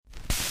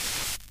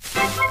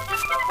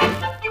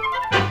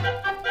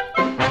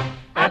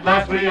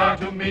we are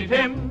to meet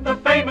him, the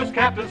famous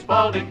Captain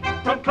Spaulding,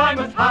 from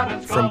climates hot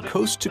and scalding. From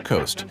coast to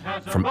coast,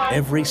 from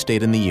every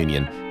state in the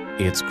Union,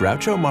 it's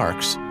Groucho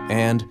Marx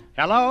and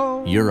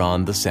Hello? You're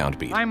on the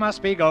Soundbeat. I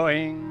must be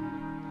going.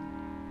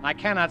 I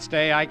cannot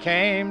stay. I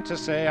came to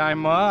say I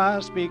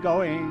must be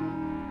going.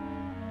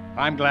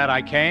 I'm glad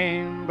I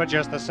came, but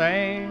just the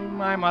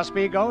same, I must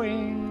be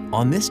going.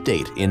 On this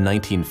date in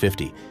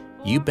 1950,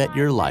 You Bet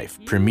Your Life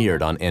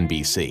premiered on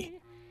NBC.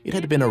 It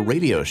had been a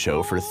radio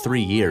show for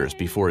 3 years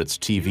before its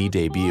TV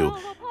debut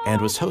and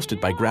was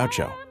hosted by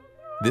Groucho.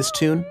 This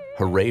tune,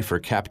 Hooray for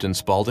Captain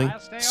Spaulding,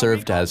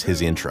 served as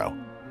his intro.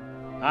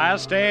 I'll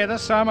stay the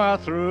summer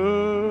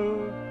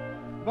through,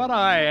 but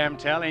I am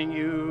telling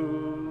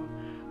you,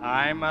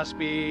 I must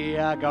be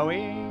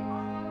going.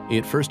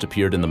 It first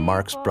appeared in the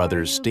Marx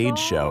Brothers stage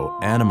show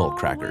Animal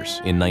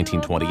Crackers in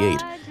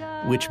 1928,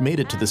 which made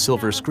it to the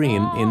silver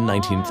screen in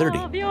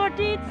 1930. Your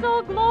deeds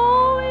so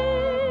glowing.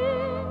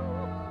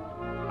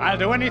 I'll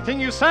do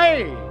anything you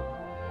say.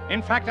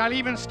 In fact, I'll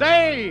even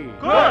stay.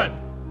 Good!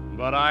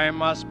 But I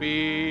must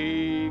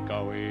be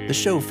going. The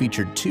show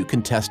featured 2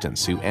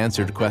 contestants who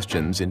answered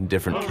questions in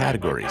different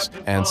categories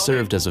and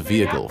served as a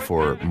vehicle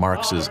for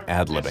Marx's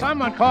ad-libbing.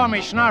 Someone call me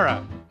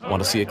Schnorrer.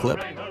 Want to see a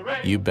clip?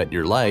 You Bet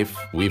Your Life,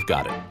 we've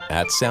got it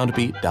at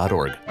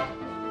soundbeat.org.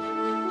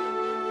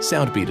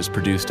 Soundbeat is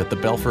produced at the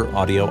Belfer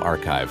Audio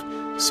Archive,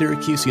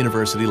 Syracuse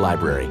University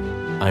Library.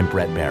 I'm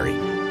Brett Barry.